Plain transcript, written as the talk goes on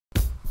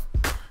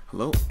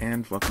Hello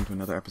and welcome to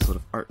another episode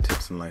of Art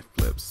Tips and Life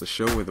Blips, the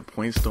show where the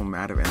points don't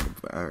matter and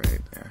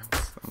alright, yeah,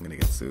 I'm gonna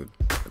get sued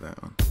for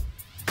that one.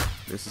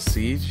 This is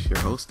Siege, your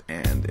host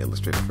and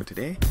illustrator for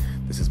today.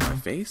 This is my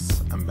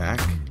face. I'm back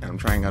and I'm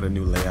trying out a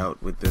new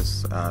layout with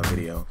this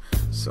video,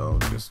 so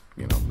just,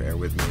 bear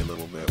with me a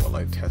little bit while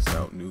I test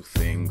out new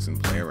things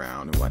and play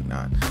around and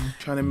whatnot.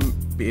 Trying to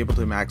be able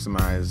to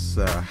maximize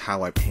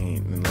how I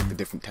paint and like the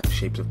different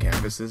shapes of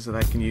canvases that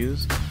I can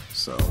use,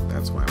 so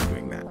that's why I'm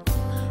doing that.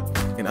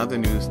 In other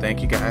news,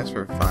 thank you guys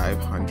for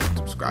 500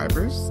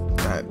 subscribers.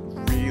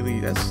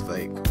 That's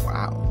like,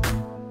 wow.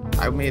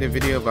 I made a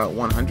video about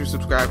 100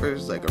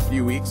 subscribers like a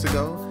few weeks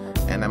ago,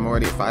 and I'm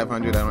already at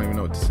 500. I don't even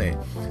know what to say.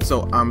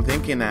 So I'm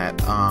thinking at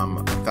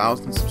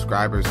 1,000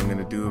 subscribers, I'm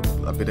gonna do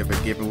a bit of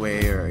a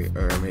giveaway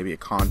or maybe a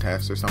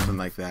contest or something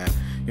like that.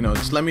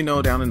 Just let me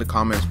know down in the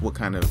comments what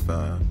kind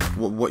of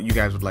what you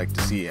guys would like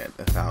to see at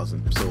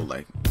 1,000. So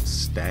like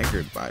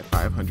staggered by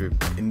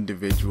 500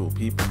 individual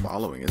people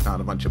following. It's not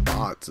a bunch of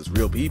bots. It's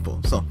real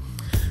people. So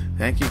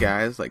thank you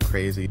guys like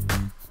crazy.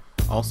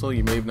 Also,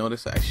 you may have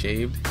noticed that I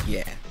shaved.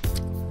 Yeah.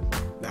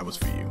 That was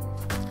for you.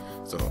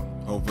 So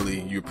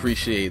hopefully you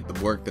appreciate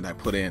the work that I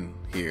put in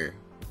here.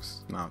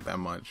 It's not that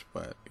much,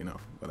 but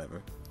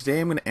whatever.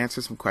 Today I'm going to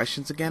answer some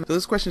questions again. So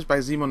this question is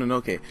by Z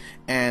Mononoke,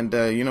 and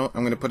I'm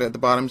going to put it at the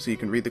bottom so you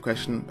can read the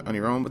question on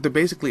your own. What they're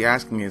basically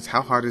asking is,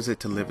 how hard is it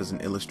to live as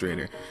an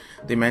illustrator?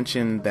 They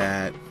mentioned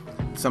that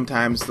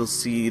sometimes they'll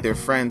see their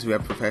friends who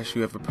have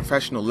a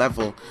professional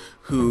level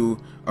who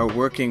are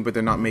working but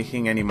they're not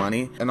making any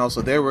money, and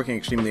also they're working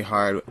extremely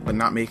hard but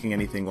not making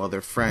anything, while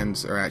their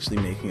friends are actually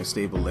making a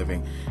stable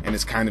living, and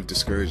it's kind of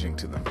discouraging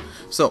to them.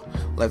 So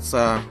let's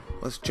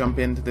jump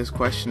into this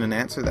question and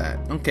answer that.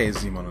 Okay,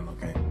 Z Mononoke.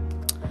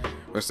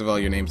 First of all,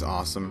 your name's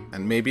awesome,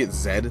 and maybe it's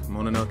Zed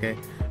Mononoke.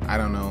 I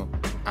don't know.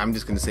 I'm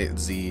just gonna say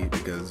it's Z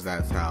because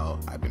that's how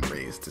I've been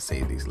raised to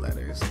say these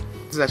letters.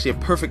 This is actually a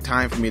perfect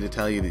time for me to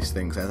tell you these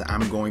things, as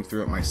I'm going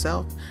through it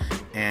myself,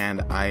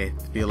 and I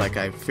feel like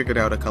I've figured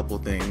out a couple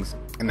things,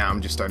 and now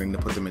I'm just starting to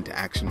put them into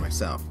action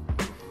myself.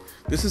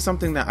 This is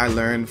something that I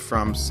learned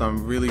from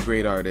some really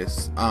great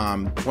artists.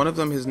 One of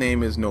them, his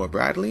name is Noah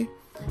Bradley,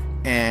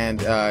 and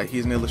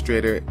he's an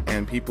illustrator,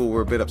 and people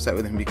were a bit upset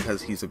with him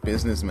because he's a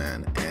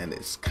businessman, and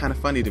it's kind of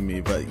funny to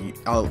me, but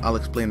I'll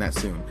explain that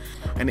soon.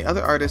 And the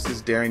other artist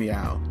is Darren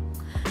Yao.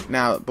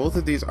 Now, both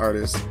of these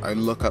artists I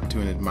look up to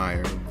and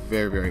admire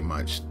very, very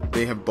much.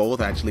 They have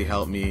both actually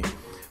helped me.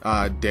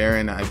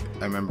 Darren,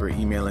 I remember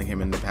emailing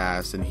him in the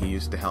past, and he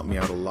used to help me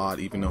out a lot,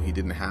 even though he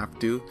didn't have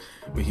to,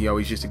 but he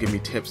always used to give me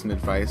tips and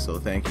advice. So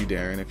thank you,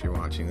 Darren, if you're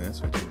watching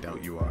this, which I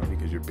doubt you are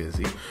because you're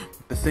busy.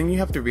 The thing you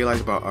have to realize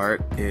about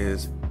art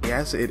is,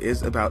 yes, it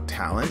is about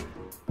talent,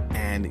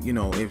 and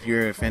if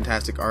you're a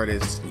fantastic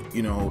artist,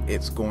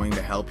 it's going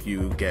to help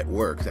you get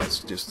work. That's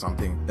just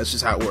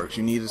how it works.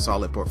 You need a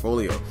solid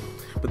portfolio,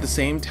 but at the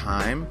same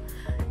time,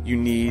 you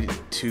need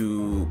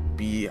to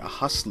be a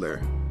hustler.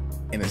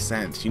 In a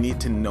sense, you need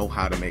to know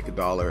how to make a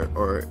dollar,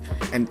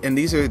 and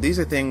these are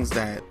things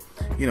that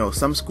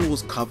some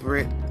schools cover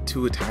it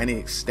to a tiny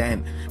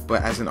extent,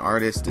 but as an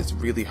artist it's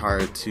really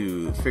hard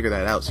to figure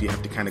that out, so you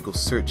have to kind of go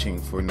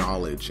searching for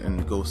knowledge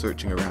and go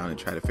searching around and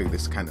try to figure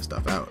this kind of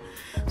stuff out.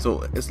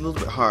 So it's a little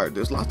bit hard.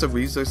 There's lots of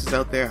resources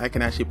out there. I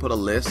can actually put a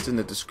list in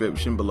the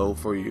description below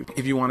for you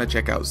if you want to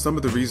check out some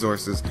of the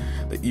resources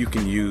that you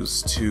can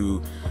use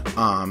to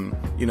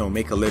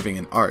make a living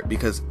in art,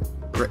 because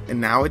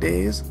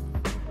nowadays,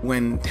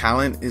 when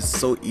talent is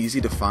so easy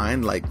to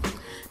find, like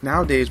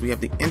nowadays we have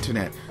the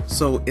internet,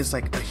 so it's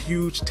like a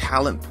huge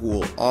talent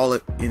pool, all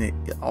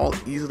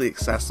easily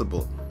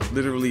accessible,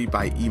 literally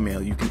by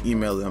email. You can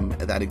email them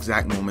at that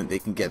exact moment, they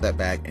can get that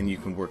back, and you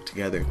can work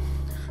together.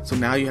 So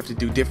now you have to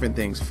do different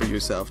things for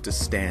yourself to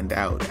stand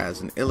out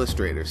as an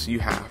illustrator. So you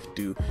have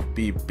to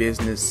be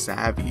business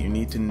savvy. You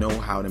need to know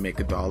how to make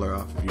a dollar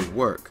off of your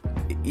work.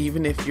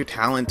 Even if you're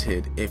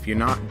talented, if you're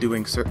not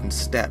doing certain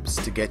steps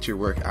to get your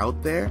work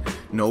out there,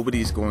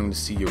 nobody's going to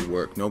see your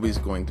work. Nobody's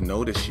going to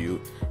notice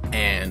you,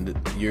 and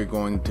you're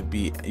going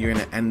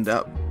to end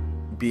up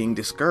being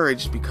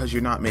discouraged because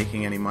you're not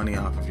making any money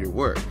off of your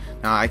work.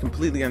 Now, I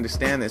completely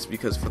understand this,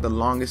 because for the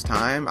longest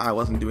time I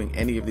wasn't doing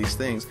any of these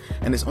things,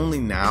 and it's only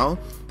now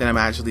that I'm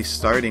actually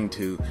starting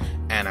to,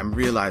 and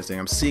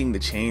I'm seeing the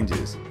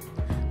changes.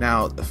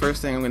 Now, the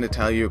first thing I'm going to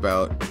tell you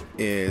about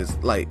is,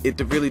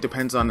 it really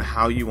depends on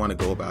how you want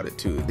to go about it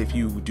too. If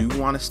you do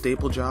want a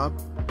stable job,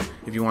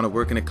 if you want to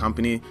work in a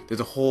company,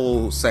 there's a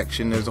whole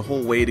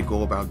way to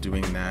go about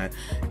doing that,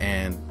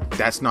 and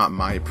that's not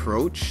my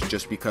approach,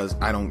 just because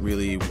I don't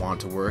really want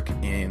to work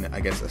in,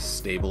 I guess, a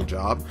stable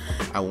job.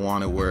 I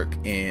want to work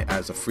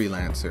as a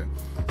freelancer.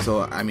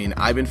 So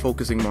I've been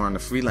focusing more on the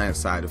freelance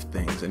side of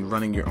things and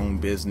running your own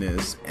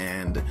business,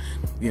 and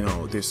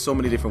there's so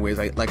many different ways.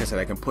 Like I said,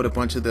 I can put a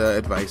bunch of the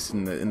advice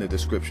in the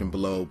description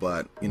below,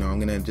 but I'm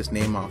gonna just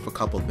name off a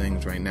couple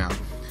things right now.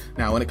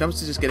 Now, when it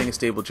comes to just getting a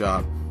stable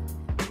job,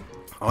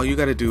 all you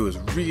gotta do is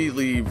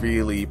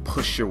really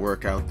push your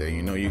work out there.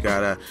 You know, you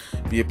gotta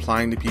be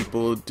applying to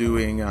people,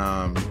 doing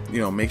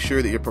make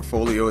sure that your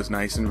portfolio is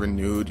nice and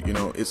renewed. You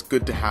know, it's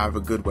good to have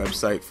a good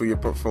website for your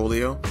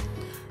portfolio,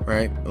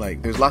 right?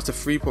 Like, there's lots of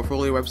free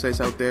portfolio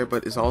websites out there,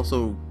 but it's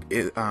also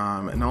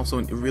and also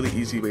a really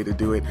easy way to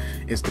do it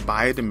is to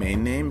buy a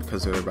domain name,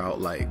 because they're about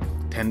like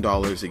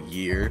 $10 a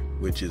year,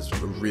 which is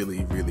a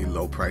really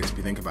low price if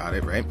you think about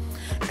it, right?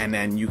 And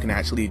then you can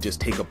actually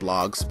just take a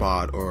blog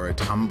spot or a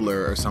Tumblr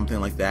or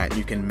something like that, and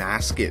you can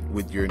mask it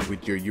with your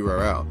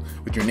URL,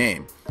 with your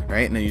name,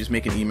 right? And then you just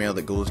make an email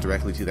that goes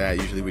directly to that,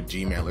 usually with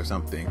Gmail or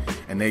something,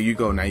 and there you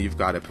go. Now you've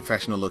got a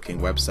professional looking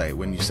website.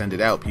 When you send it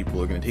out, people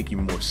are going to take you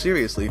more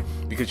seriously,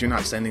 because you're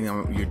not sending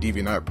them your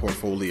DeviantArt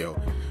portfolio,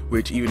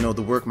 which, even though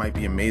the work might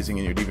be amazing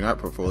in your DeviantArt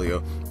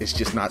portfolio, it's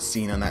just not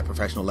seen on that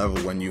professional level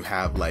when you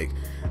have like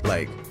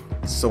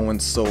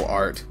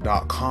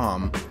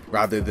soandsoart.com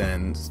rather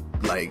than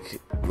like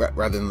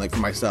for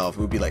myself,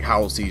 it would be like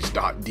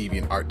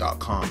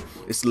howlsiege.deviantart.com.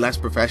 It's less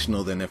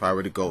professional than if I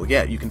were to go,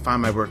 yeah, you can find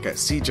my work at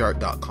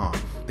siegeart.com.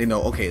 They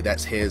know, okay,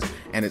 that's his,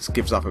 and it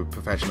gives off a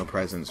professional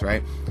presence,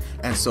 right?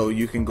 And so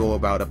you can go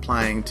about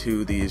applying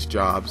to these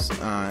jobs.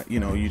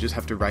 You just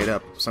have to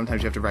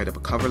sometimes you have to write up a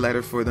cover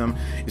letter for them.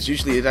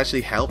 It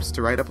actually helps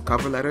to write up a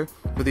cover letter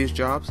for these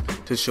jobs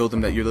to show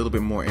them that you're a little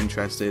bit more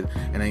interested,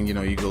 and then,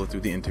 you go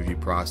through the interview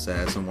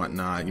process and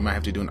whatnot. You might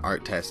have to do an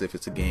art test if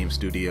it's a game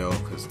studio,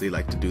 because they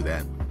like to do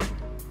that.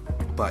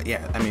 But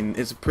yeah, I mean,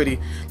 it's pretty,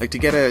 like, to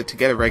get a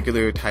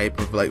regular type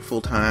of like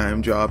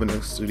full-time job in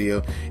a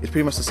studio, it's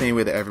pretty much the same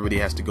way that everybody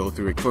has to go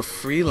through it. For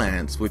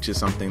freelance, which is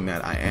something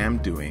that I am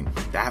doing,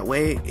 that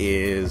way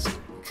is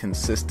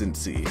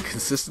consistency.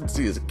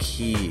 Consistency is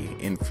key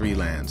in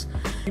freelance.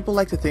 People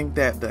like to think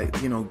that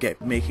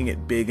making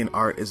it big in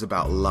art is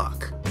about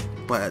luck,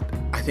 but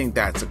I think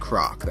that's a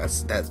crock.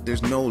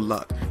 There's no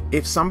luck.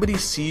 If somebody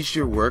sees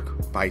your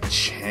work by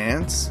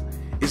chance,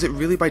 is it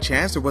really by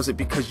chance, or was it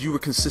because you were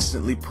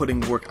consistently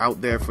putting work out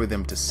there for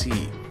them to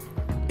see?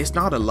 It's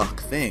not a luck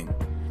thing.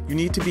 You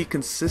need to be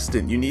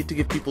consistent. You need to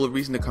give people a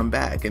reason to come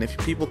back. And if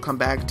people come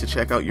back to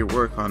check out your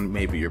work on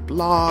maybe your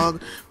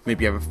blog,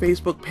 maybe you have a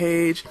Facebook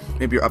page,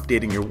 maybe you're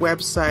updating your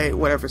website,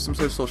 whatever, some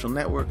sort of social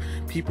network,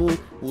 people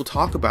will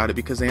talk about it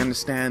because they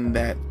understand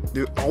that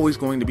there's always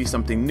going to be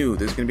something new.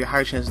 There's going to be a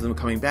higher chance of them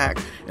coming back.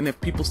 And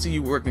if people see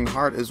you working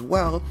hard as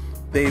well,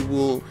 they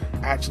will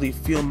actually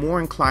feel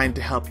more inclined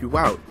to help you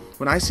out.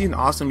 When I see an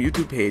awesome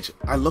YouTube page,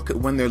 I look at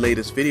when their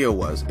latest video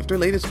was. If their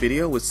latest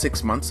video was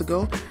 6 months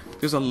ago,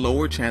 there's a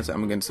lower chance that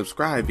I'm going to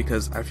subscribe,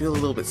 because I feel a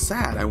little bit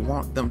sad. I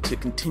want them to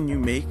continue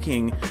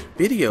making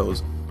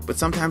videos, but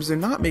sometimes they're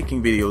not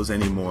making videos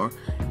anymore,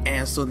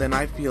 and so then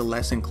I feel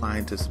less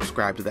inclined to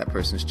subscribe to that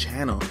person's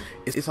channel.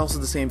 It's also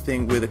the same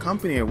thing with a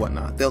company or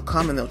whatnot. They'll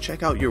come and they'll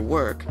check out your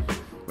work,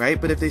 right?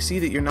 But if they see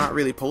that you're not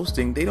really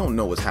posting, they don't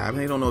know what's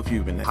happening. They don't know if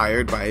you've been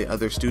hired by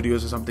other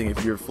studios or something,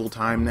 if you're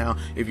full-time now,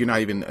 if you're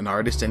not even an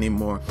artist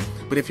anymore.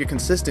 But if you're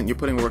consistent, you're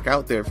putting work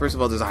out there, first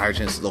of all, there's a higher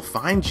chance they'll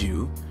find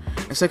you.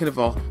 And second of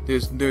all,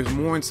 there's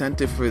more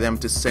incentive for them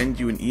to send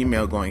you an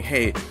email going,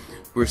 hey,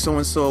 we're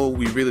so-and-so,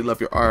 we really love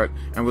your art,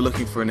 and we're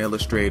looking for an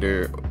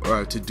illustrator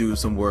to do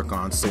some work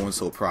on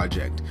so-and-so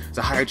project. It's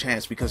a higher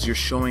chance because you're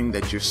showing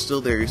that you're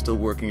still there, you're still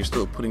working, you're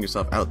still putting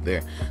yourself out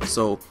there.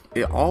 So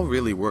it all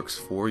really works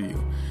for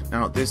you.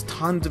 Now, there's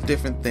tons of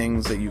different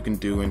things that you can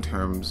do in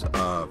terms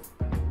of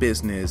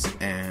business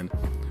and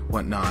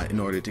whatnot in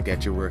order to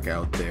get your work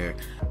out there.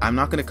 I'm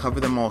not going to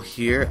cover them all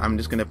here. I'm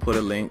just going to put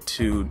a link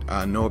to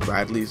Noah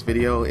Bradley's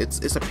video.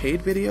 It's a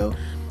paid video,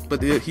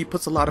 but he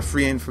puts a lot of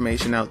free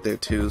information out there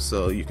too,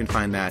 so you can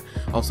find that.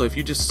 Also, if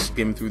you just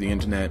skim through the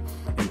internet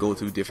and go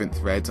through different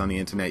threads on the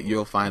internet,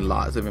 you'll find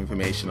lots of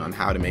information on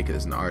how to make it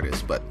as an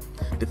artist. But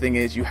the thing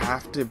is, you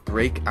have to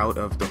break out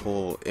of the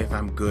whole "if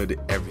I'm good,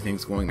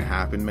 everything's going to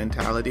happen"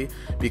 mentality,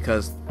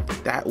 because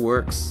that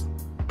works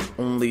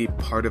only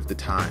part of the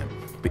time.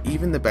 But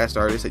even the best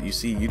artists that you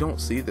see, you don't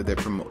see that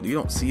you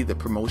don't see the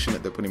promotion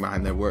that they're putting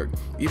behind their work.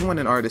 Even when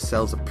an artist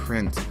sells a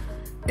print,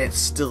 it's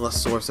still a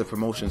source of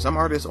promotion. Some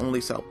artists only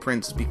sell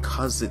prints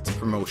because it's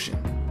promotion.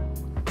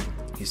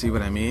 You see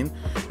what I mean?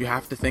 You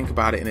have to think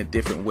about it in a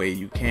different way.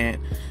 You can't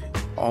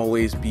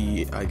always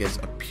be, I guess,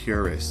 a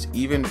purist.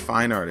 Even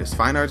fine artists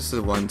are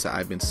the ones that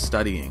I've been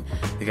studying,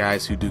 the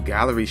guys who do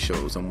gallery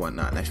shows and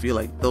whatnot, and I feel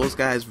like those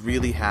guys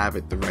really have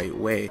it the right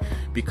way,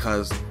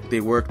 because they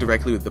work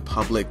directly with the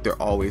public.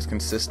 They're always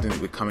consistent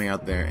with coming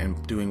out there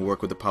and doing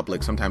work with the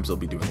public. Sometimes they'll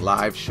be doing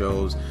live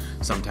shows,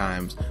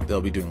 sometimes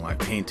they'll be doing live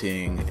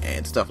painting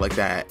and stuff like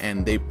that,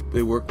 and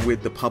they work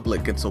with the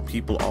public, and so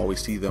people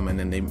always see them, and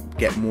then they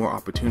get more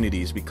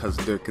opportunities because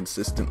they're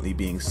consistently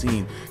being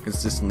seen,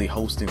 consistently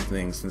hosting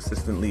things,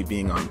 consistently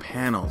being on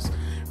panels,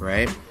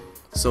 right?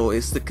 So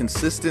it's the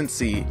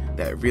consistency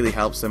that really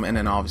helps them, and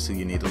then obviously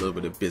you need a little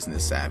bit of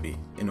business savvy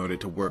in order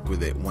to work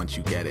with it once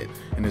you get it.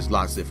 And there's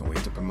lots of different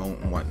ways to promote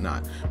and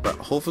whatnot. But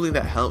hopefully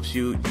that helps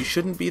you. You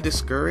shouldn't be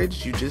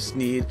discouraged. You just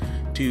need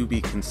to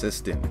be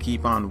consistent.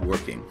 Keep on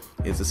working.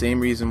 It's the same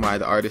reason why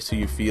the artist who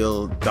you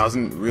feel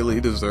doesn't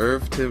really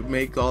deserve to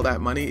make all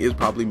that money is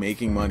probably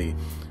making money,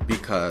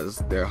 because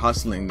they're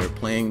hustling, they're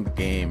playing the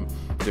game,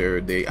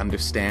 they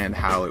understand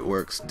how it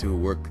works to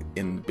work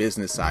in the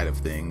business side of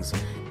things,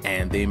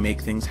 and they make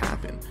things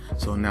happen.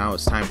 So now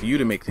it's time for you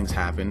to make things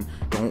happen.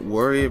 Don't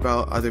worry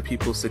about other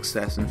people's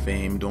success and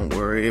fame. Don't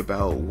worry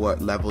about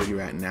what level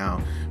you're at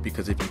now,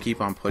 because if you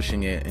keep on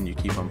pushing it and you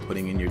keep on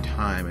putting in your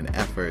time and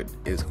effort,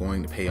 it's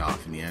going to pay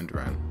off in the end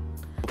run.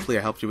 Hopefully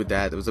I helped you with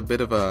that. It was a bit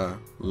of a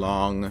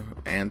long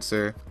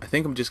answer. I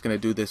think I'm just going to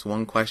do this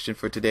one question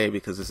for today,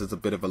 because this is a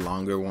bit of a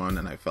longer one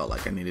and I felt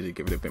like I needed to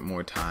give it a bit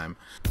more time.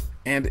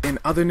 And in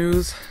other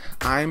news,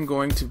 I'm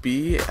going to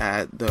be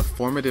at the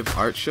Formative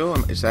Art Show.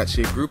 It's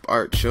actually a group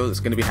art show that's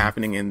going to be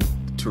happening in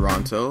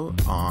Toronto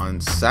on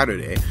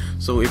Saturday.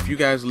 So if you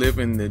guys live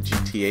in the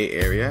GTA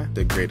area,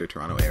 the Greater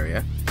Toronto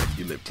area, if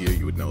you lived here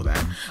you would know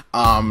that,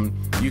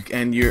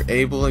 you're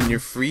able and you're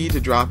free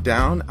to drop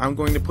down. I'm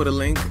going to put a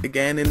link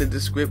again in the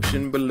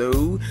description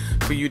below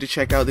for you to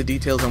check out the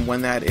details on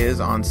when that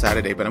is on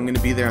Saturday. But I'm going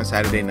to be there on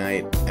Saturday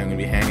night. I'm going to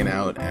be hanging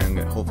out, and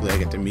hopefully I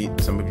get to meet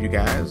some of you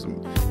guys.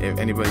 If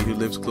anybody who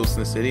lives close in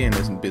the city and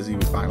isn't busy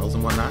with finals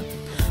and whatnot,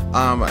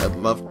 I'd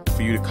love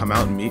for you to come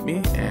out and meet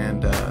me,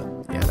 and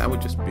yeah, that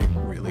would just be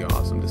really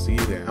awesome to see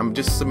you there. I'm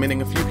just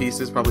submitting a few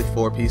pieces, probably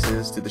 4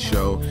 pieces to the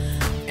show,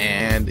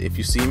 and if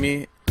you see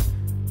me,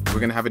 we're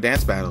gonna have a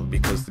dance battle,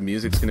 because the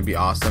music's gonna be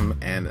awesome,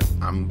 and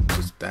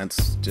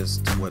that's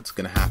just what's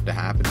gonna have to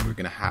happen. We're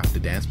gonna have to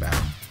dance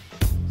battle.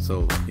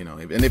 So, you know,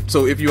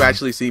 if you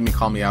actually see me,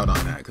 call me out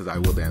on that, because I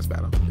will dance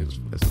battle.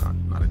 It's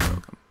not a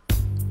joke.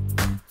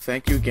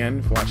 Thank you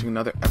again for watching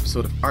another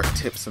episode of Art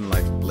Tips and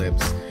Life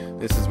Blips.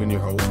 This has been your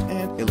host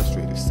and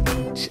illustrator,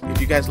 Sage. If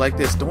you guys like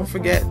this, don't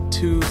forget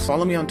to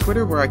follow me on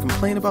Twitter, where I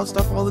complain about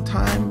stuff all the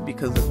time,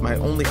 because it's my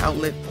only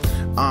outlet.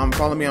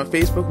 Follow me on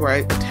Facebook, where I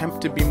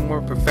attempt to be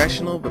more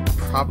professional, but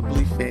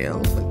probably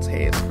fail. But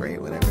hey, it's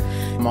great, whatever.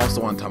 I'm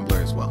also on Tumblr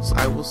as well. So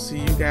I will see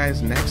you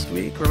guys next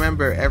week.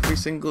 Remember, every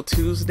single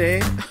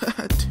Tuesday.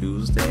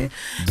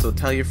 So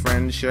tell your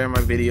friends, share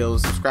my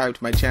videos, subscribe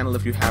to my channel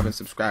if you haven't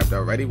subscribed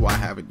already. Why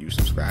haven't you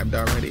subscribed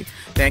already?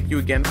 Thank you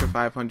again for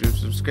 500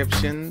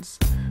 subscriptions,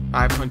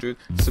 500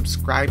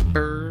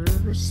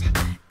 subscribers,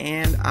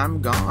 and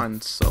I'm gone.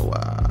 So